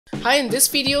Hi, in this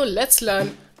video, let's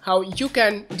learn how you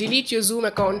can delete your Zoom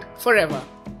account forever.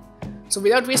 So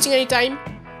without wasting any time,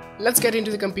 let's get into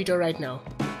the computer right now.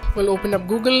 We'll open up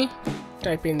Google,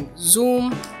 type in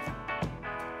Zoom,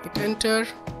 hit enter,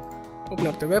 open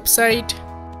up the website,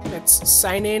 let's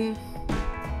sign in,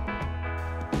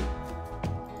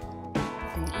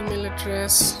 the email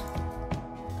address,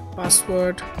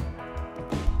 password,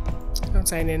 and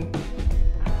sign in.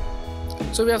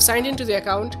 So we have signed into the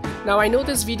account. Now I know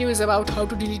this video is about how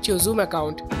to delete your Zoom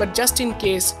account, but just in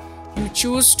case you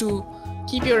choose to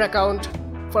keep your account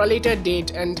for a later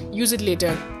date and use it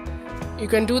later, you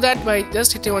can do that by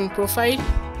just hitting on profile.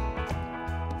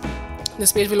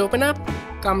 This page will open up,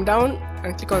 come down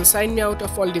and click on sign me out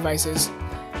of all devices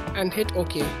and hit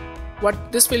OK.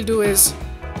 What this will do is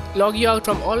log you out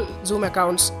from all Zoom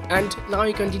accounts, and now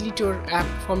you can delete your app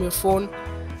from your phone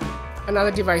and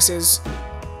other devices,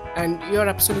 and you are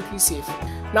absolutely safe.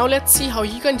 Now let's see how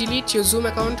you can delete your Zoom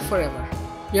account forever.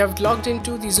 You have logged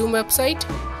into the Zoom website.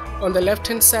 On the left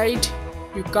hand side,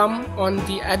 you come on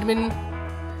the admin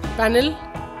panel,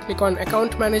 click on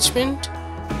account management,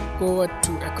 go over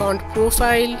to account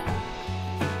profile,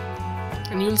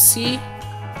 and you'll see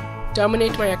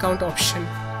terminate my account option.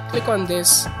 Click on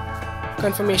this.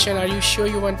 Confirmation, are you sure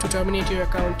you want to terminate your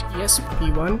account? Yes,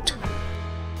 we want.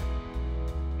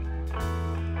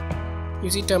 You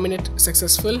see terminate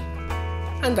successful,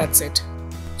 and that's it.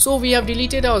 So we have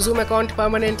deleted our Zoom account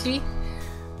permanently,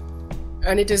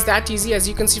 and it is that easy, as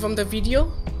you can see from the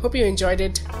video. Hope you enjoyed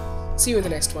it. See you in the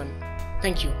next one.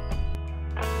 Thank you.